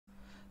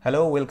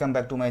Hello, welcome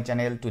back to my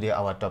channel. Today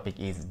our topic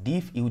is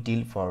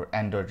DiffUtil for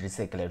Android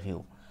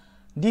Recyclerview.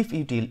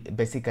 DiffUtil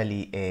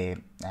basically a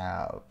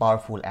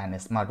powerful and a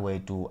smart way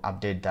to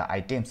update the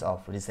items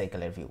of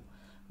Recyclerview.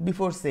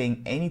 Before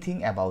saying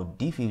anything about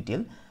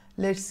DiffUtil,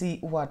 let's see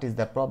what is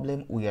the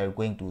problem we are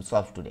going to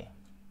solve today.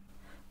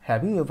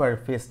 Have you ever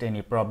faced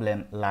any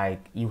problem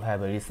like you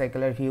have a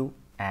Recyclerview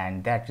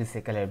and that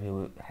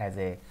Recyclerview has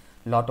a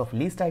lot of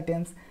list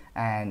items,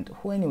 and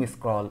when you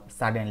scroll,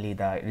 suddenly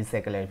the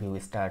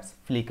Recyclerview starts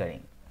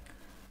flickering.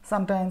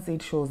 Sometimes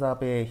it shows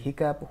up a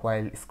hiccup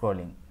while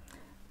scrolling.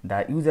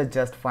 The user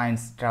just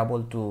finds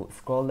trouble to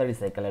scroll the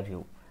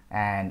Recyclerview,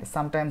 and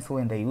sometimes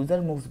when the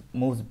user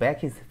moves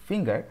back his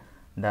finger,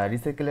 the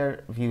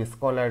Recyclerview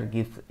scroller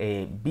gives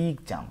a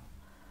big jump.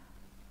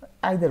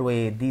 Either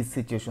way, these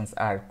situations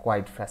are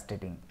quite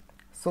frustrating.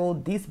 So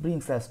this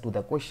brings us to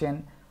the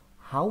question,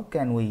 how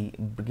can we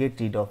get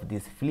rid of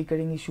this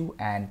flickering issue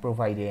and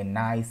provide a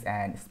nice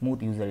and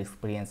smooth user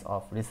experience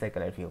of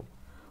Recyclerview?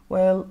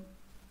 Well,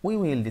 we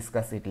will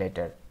discuss it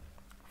later.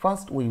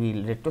 First, we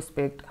will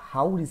retrospect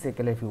how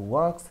Recyclerview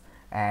works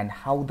and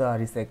how the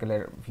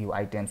Recyclerview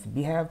items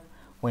behave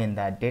when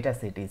the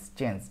dataset is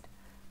changed.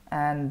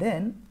 And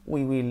then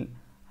we will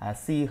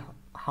see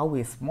how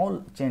a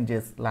small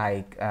changes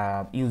like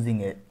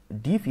using a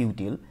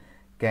DiffUtil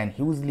can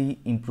hugely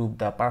improve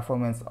the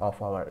performance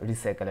of our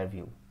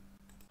Recyclerview.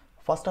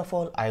 First of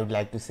all, I would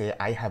like to say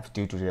I have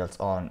tutorials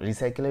on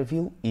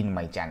Recyclerview in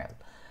my channel.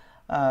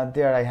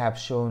 There I have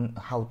shown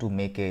how to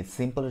make a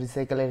simple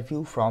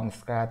Recyclerview from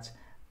scratch.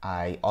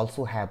 I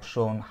also have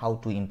shown how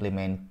to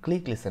implement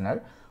click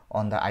listener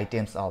on the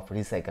items of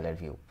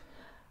Recyclerview.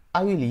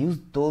 I will use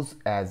those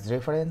as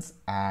reference,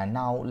 and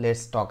now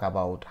let's talk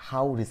about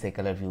how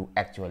Recyclerview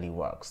actually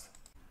works.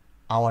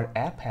 Our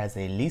app has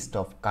a list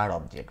of car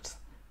objects.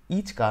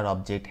 Each car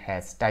object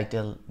has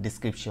title,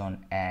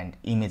 description, and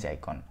image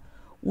icon.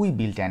 We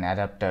built an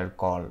adapter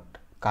called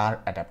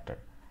car adapter.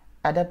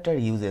 Adapter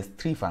uses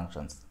three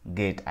functions: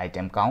 get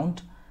item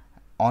count,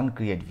 on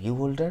create view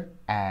holder,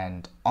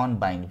 and on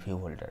bind view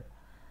holder.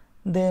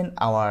 Then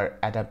our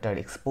adapter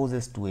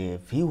exposes to a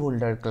view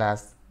holder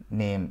class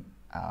named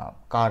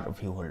car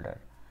view holder.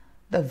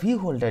 The view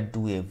holder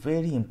do a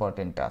very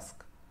important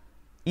task.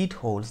 It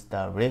holds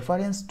the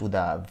reference to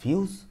the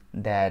views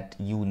that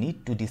you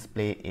need to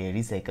display a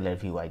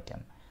Recyclerview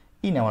item.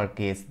 In our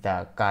case,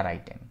 the car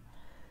item.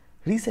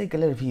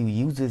 Recyclerview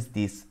uses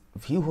this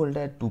view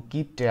holder to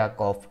keep track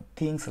of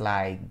things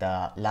like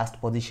the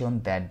last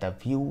position that the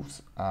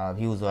views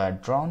were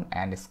drawn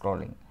and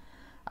scrolling.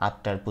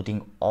 After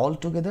putting all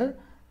together,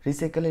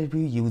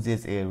 Recyclerview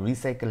uses a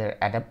recycler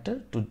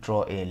adapter to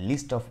draw a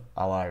list of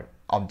our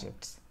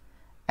objects.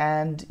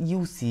 And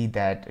you see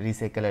that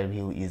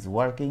Recyclerview is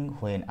working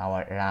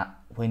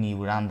when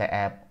you run the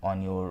app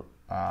on your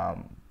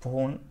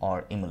phone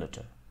or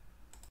emulator.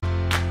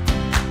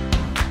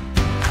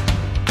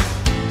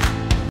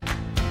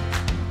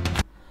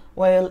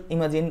 Well,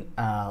 imagine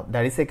the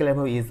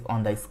Recyclerview is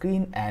on the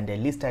screen and a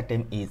list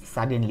item is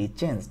suddenly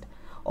changed.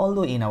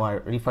 Although in our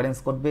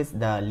reference codebase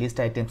the list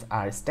items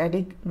are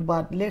static,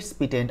 but let's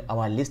pretend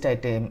our list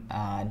item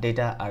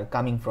data are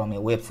coming from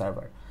a web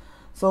server.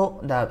 So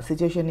the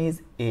situation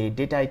is a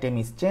data item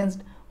is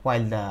changed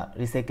while the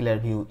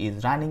Recyclerview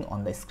is running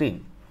on the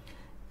screen.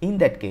 In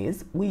that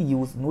case, we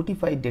use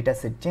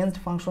NotifyDatasetChanged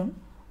function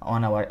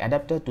on our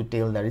adapter to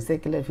tell the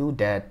Recyclerview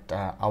that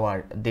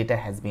our data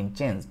has been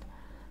changed.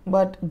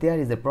 But there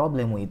is a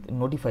problem with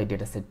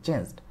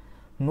NotifyDatasetChanged.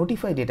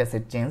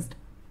 NotifyDatasetChanged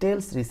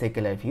tells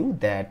Recyclerview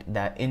that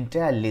the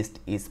entire list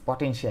is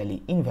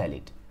potentially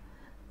invalid.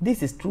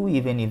 This is true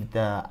even if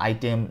the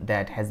item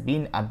that has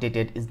been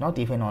updated is not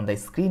even on the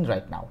screen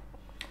right now.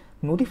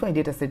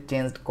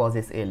 NotifyDatasetChanged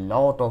causes a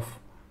lot of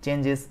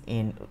changes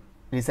in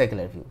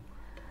Recyclerview.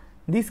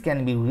 This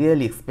can be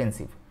really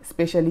expensive,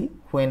 especially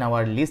when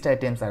our list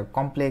items are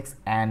complex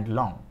and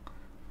long.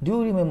 Do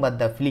you remember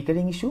the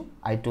flickering issue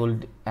I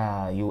told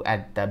you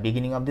at the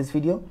beginning of this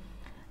video?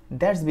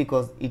 That's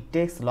because it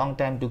takes a long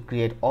time to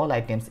create all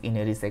items in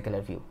a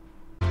Recyclerview.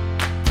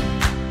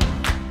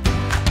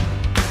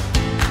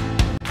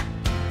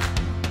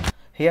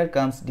 Here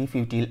comes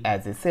DiffUtil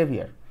as a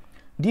savior.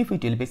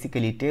 DiffUtil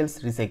basically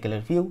tells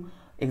Recyclerview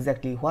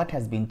exactly what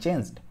has been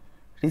changed.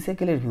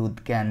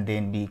 Recyclerview can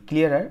then be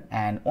clearer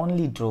and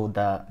only draw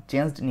the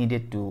change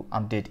needed to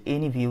update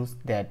any views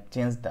that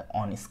changed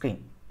on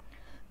screen.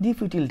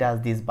 DiffUtil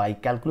does this by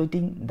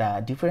calculating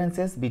the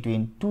differences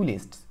between two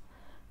lists.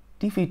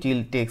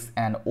 DiffUtil takes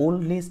an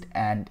old list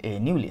and a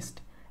new list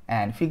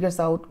and figures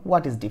out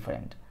what is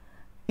different.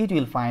 It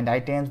will find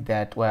items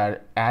that were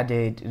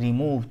added,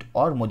 removed,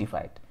 or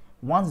modified.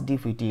 Once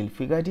DiffUtil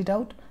figured it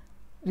out,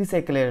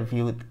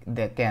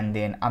 Recyclerview can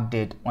then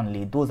update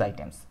only those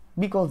items.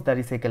 Because the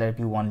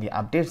Recyclerview only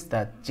updates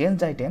the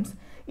changed items,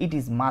 it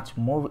is much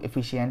more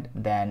efficient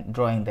than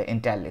drawing the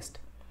entire list.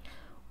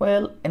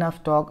 Well,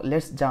 enough talk,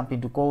 let's jump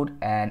into code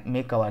and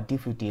make our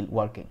DiffUtil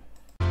working.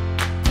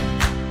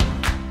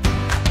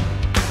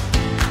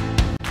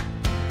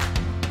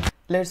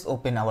 Let's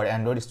open our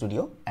Android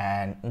Studio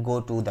and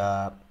go to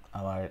the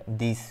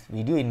this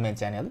video in my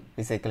channel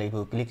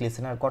Recyclerview click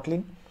listener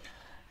Kotlin,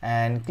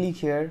 and click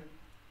here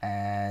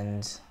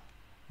and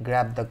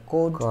grab the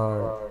code.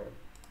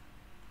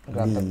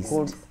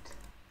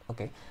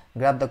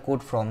 Grab the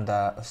code from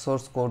the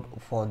source code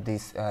for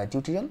this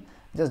tutorial.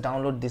 Just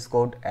download this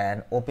code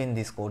and open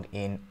this code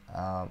in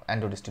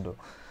Android Studio.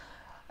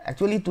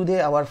 Actually,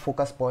 today our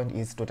focus point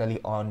is totally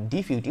on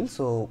DiffUtil,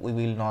 so we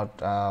will not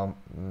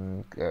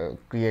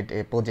create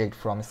a project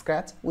from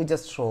scratch. We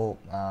just show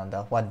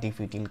what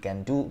DiffUtil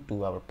can do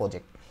to our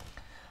project.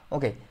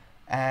 Okay,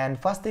 and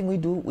first thing we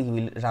do, we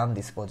will run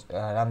this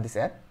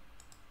app,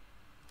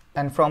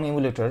 and from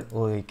emulator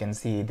we can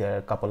see there are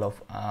a couple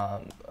of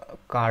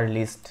car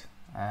list.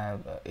 A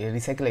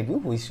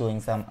Recyclerview who is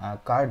showing some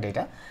car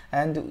data,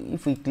 and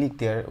if we click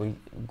there, we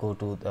go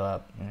to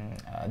the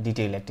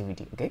detail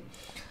activity. Okay,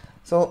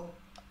 so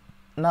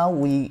now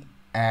we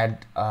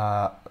add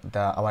our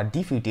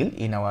DiffUtil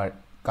in our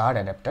card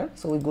adapter.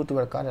 So we go to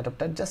our card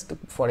adapter. Just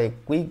for a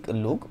quick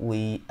look,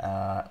 we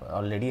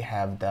already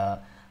have the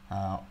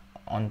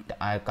on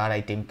our card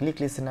item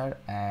click listener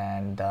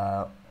and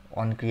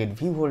on create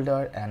view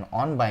holder and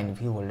on bind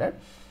view holder.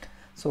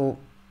 So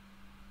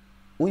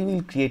we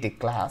will create a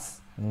class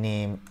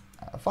name.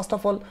 First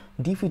of all,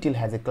 DiffUtil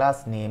has a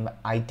class name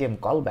item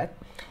callback,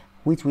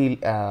 which will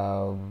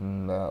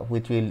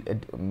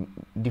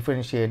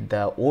differentiate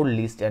the old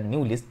list and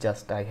new list,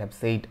 just I have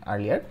said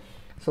earlier.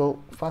 So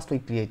first we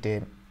create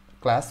a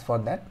class for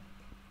that,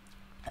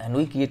 and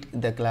we create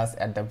the class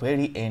at the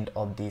very end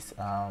of this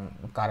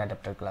car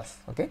adapter class.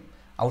 Okay,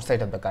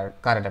 outside of the car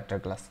adapter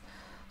class.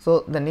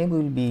 So the name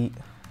will be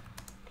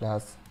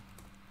class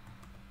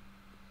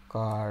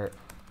car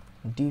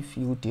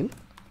DiffUtil,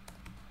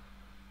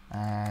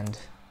 and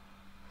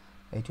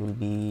it will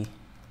be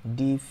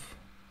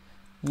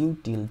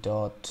DiffUtil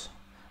dot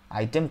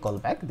item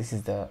callback. This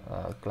is the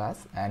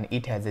class, and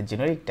it has a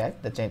generic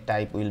type. The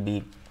type will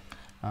be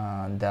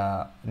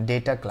the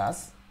data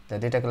class. The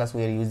data class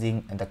we are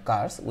using the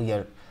cars.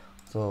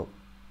 So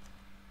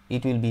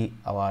it will be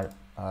our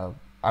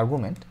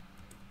argument.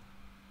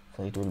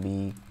 So it will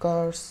be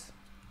cars,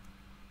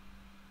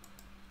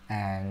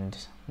 and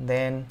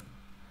then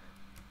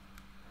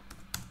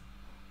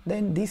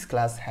this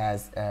class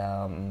has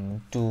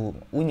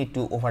we need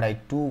to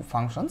override two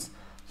functions.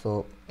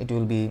 So they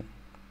will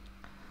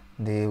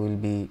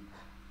be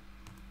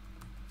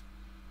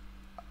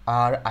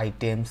are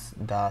items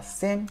the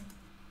same,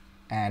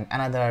 and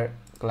another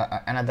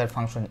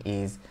function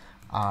is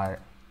are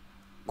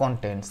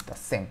contents the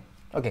same.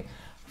 Okay,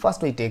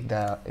 first we take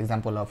the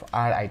example of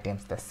are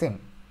items the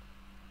same.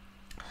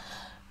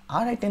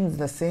 Are items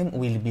the same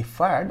will be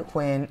fired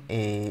when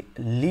a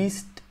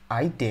list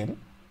item,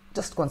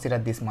 just consider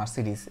this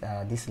Mercedes,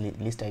 this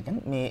list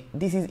item,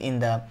 this is in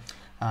the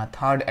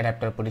third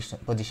adapter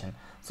position.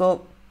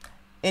 So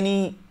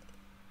it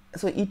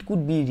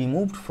could be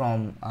removed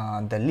from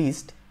the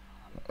list.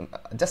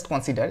 Just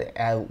consider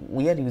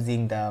we are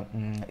using the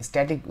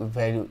static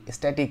value.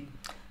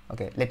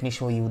 Okay, let me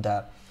show you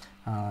the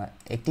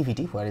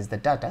activity. Where is the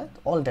data?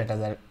 All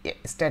data are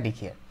static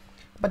here,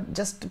 but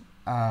just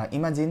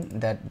imagine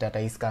that data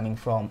is coming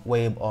from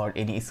web or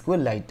any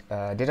SQLite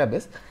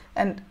database,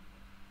 and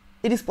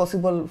it is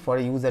possible for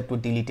a user to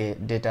delete a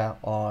data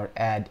or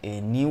add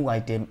a new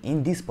item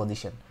in this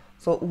position.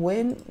 So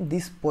when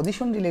these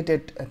position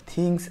related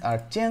things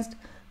are changed,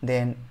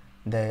 then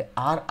the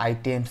are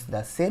items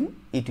the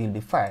same, it will be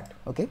fired.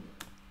 Okay,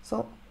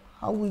 so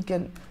how we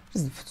can,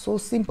 it's so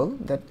simple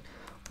that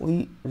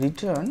we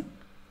return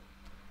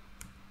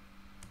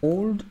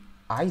old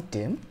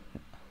item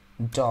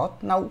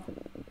dot. Now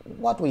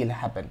what will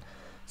happen?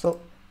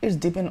 So it's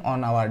depend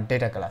on our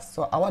data class.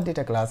 So our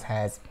data class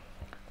has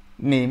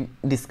name,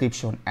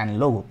 description and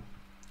logo.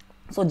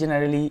 So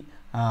generally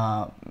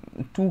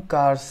two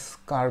car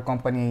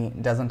company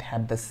doesn't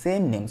have the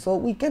same name, so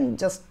we can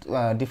just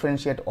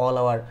differentiate all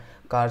our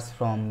cars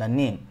from the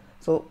name.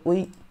 So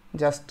we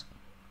just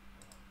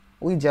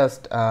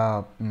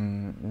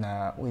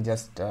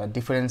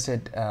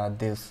differentiate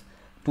this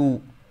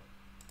two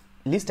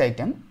list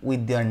item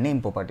with their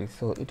name properties.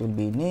 So it will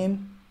be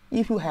name.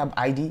 If you have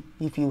ID,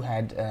 if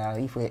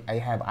I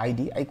have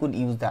ID, I could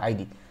use the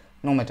ID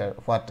no matter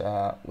what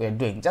we are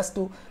doing. Just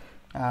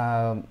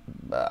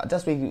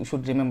we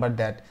should remember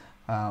that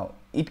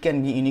it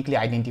can be uniquely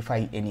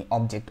identify any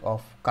object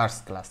of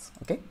cars class.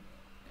 Okay,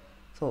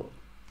 so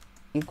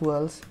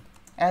equals,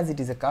 as it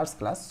is a cars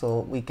class, so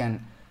we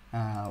can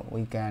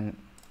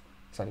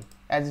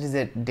as it is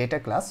a data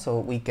class, so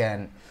we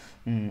can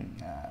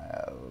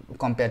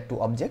compare to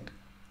object.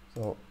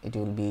 So it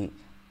will be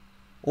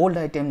old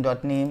item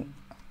dot name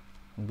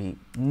be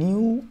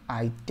new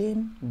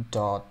item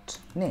dot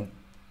name.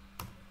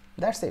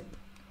 That's it.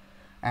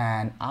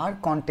 And our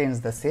contents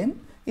the same,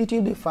 it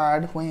will be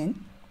fired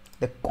when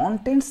the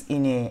contents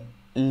in a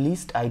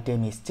list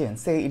item is changed.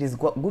 Say it is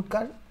good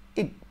car,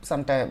 it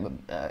sometime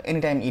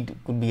anytime it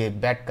could be a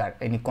bad car.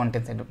 Any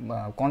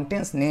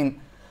contents name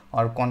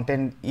or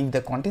content, if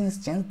the content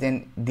is changed,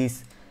 then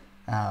this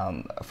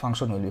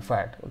function will be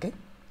fired. Okay,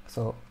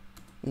 so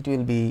it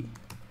will be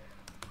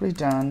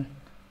return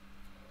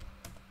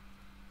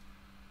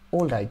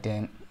old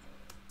item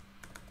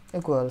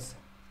equals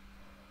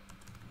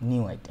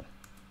new item.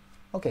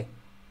 Okay,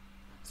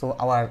 so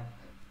our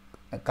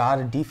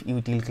car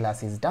DiffUtil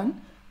class is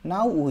done.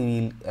 Now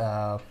we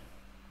will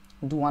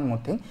do one more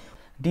thing.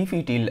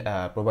 DiffUtil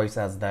provides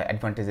us the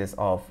advantages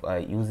of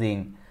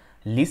using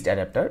list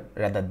adapter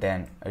rather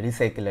than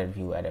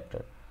Recyclerview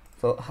adapter.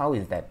 So how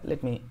is that?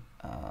 Let me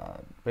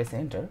press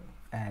enter,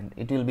 and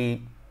it will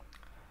be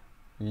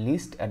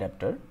list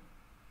adapter.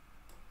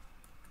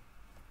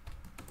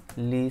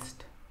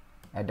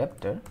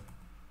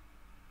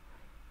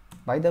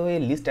 By the way,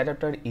 list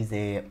adapter is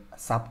a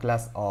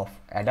subclass of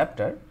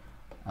adapter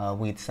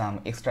with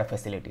some extra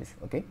facilities.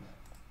 Okay,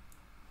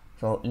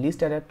 so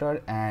list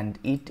adapter, and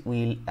it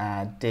will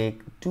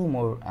take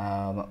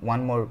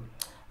one more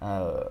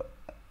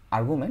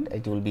argument.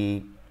 It will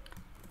be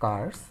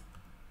cars,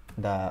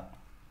 the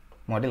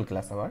model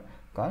class of our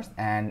cars,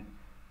 and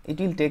it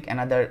will take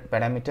another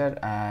parameter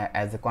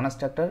as a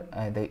constructor.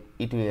 The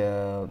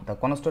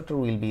constructor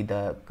will be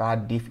the car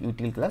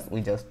DiffUtil class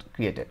we just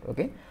created.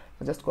 Okay,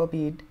 so just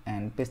copy it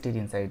and paste it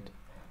inside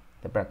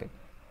the bracket.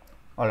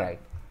 All right,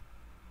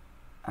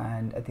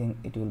 and I think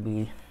it will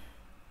be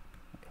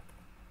okay.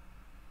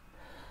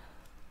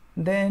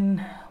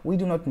 Then we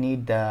do not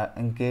need the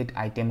get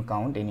item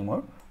count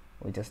anymore.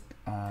 We just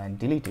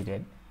deleted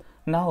it.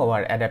 Now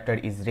our adapter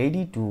is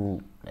ready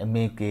to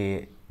make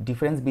a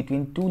difference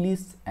between two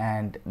lists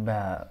and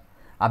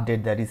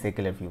update the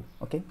Recyclerview.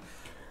 Okay,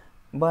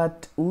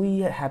 but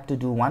we have to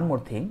do one more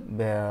thing,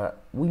 where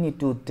we need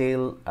to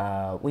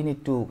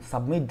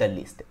submit the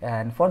list,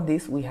 and for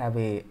this we have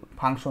a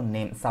function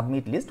named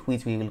submit list,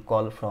 which we will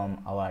call from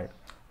our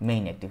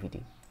main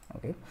activity.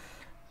 Okay,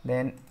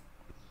 then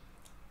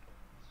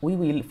we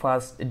will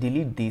first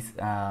delete this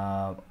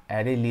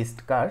array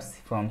list cars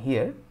from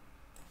here,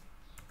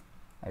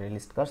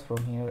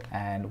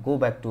 and go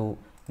back to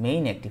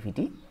main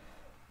activity,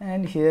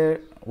 and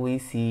here we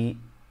see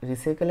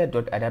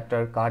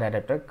recycler.adapter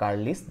car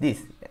list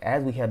this,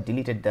 as we have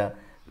deleted the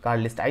car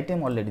list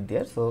item already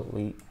there, so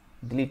we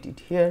delete it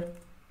here,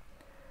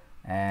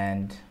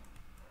 and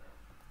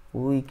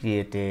we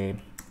create a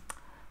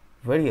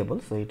variable,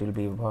 so it will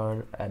be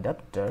var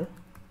adapter,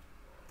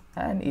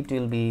 and it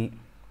will be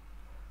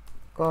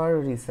car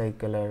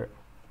recycler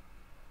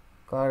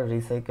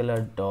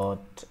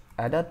dot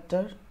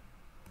adapter,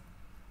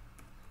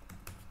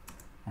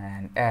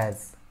 and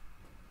as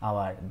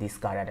our this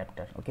car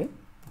adapter. Okay,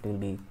 it will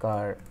be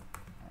car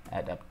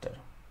adapter,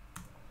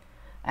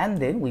 and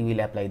then we will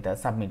apply the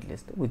submit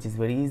list, which is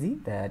very easy,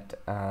 that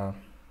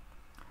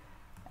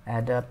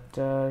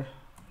adapter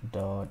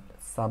dot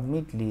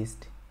submit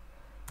list,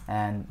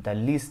 and the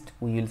list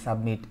we will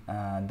submit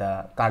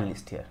the car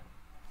list here,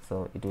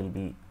 so it will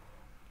be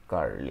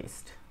car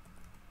list.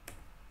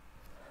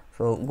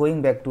 So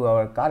going back to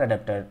our car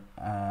adapter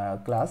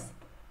class,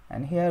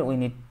 and here we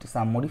need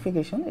some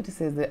modification. It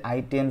says the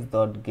items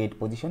dot get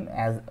position.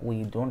 As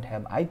we don't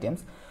have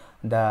items,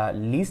 the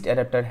list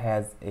adapter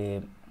has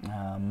a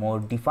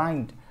more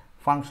defined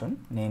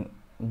function named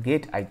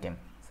get item,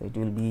 so it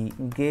will be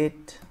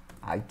get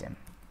item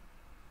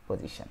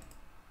position.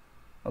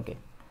 Okay,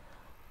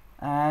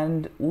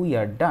 and we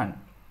are done.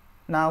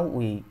 Now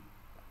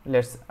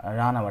let's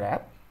run our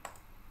app.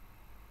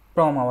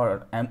 From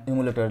our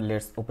emulator,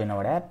 let's open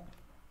our app,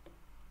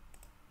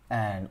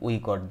 and we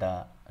got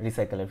the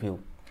Recyclerview.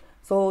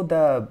 So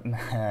the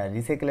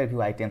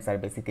Recyclerview items are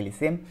basically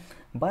same,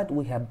 but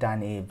we have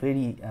done a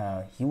very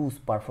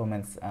huge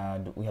performance.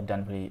 We have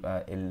done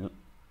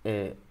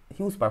a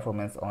huge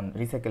performance on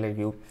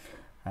Recyclerview,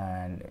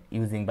 and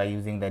by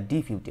using the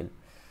DiffUtil.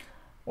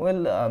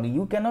 Well,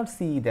 you cannot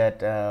see that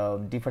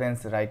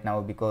difference right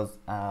now, because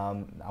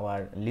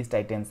our list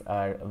items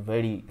are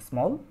very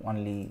small,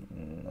 only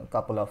a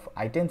couple of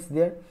items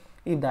there.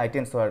 If the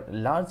items were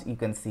large, you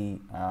can see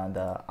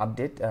the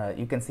update,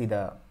 you can see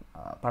the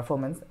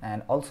performance,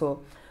 and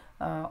also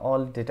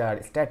all data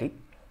are static.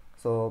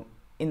 So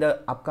in the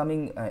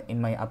upcoming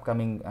my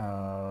upcoming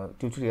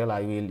tutorial,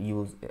 I will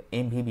use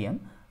MVVM.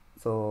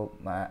 So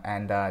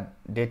and the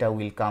data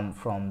will come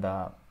from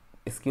the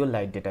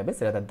SQLite database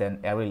rather than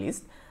array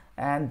list,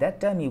 and that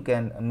time you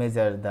can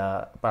measure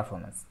the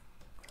performance.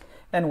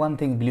 And one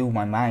thing blew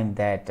my mind,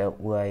 that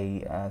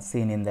I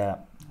seen in the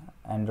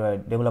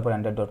Android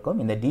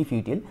developer.com in the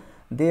DiffUtil,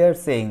 they are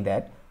saying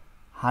that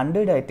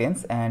 100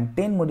 items and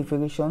 10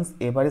 modifications,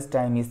 average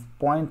time is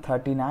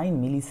 0.39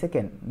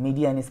 millisecond,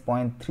 median is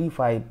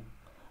 0.35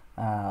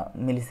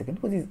 millisecond,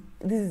 which is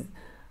this is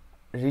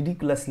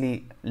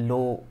ridiculously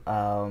low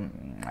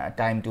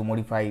time to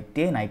modify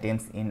 10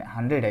 items in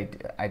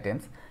 100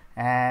 items.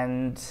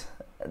 And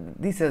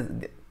this is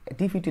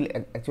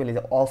DiffUtil actually is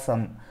an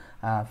awesome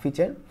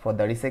feature for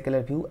the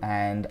Recyclerview,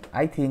 and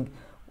I think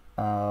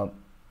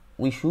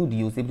everybody should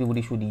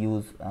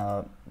use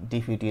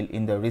DiffUtil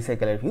in the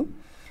Recyclerview.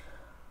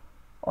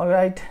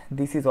 Alright,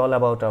 this is all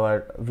about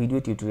our video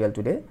tutorial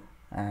today,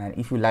 and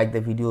if you like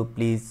the video,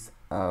 please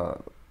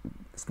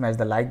smash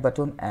the like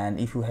button, and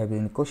if you have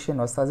any question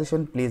or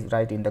suggestion, please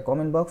write in the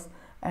comment box,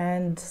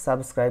 and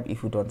subscribe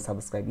if you don't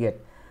subscribe yet.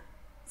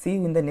 See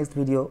you in the next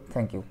video.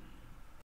 Thank you.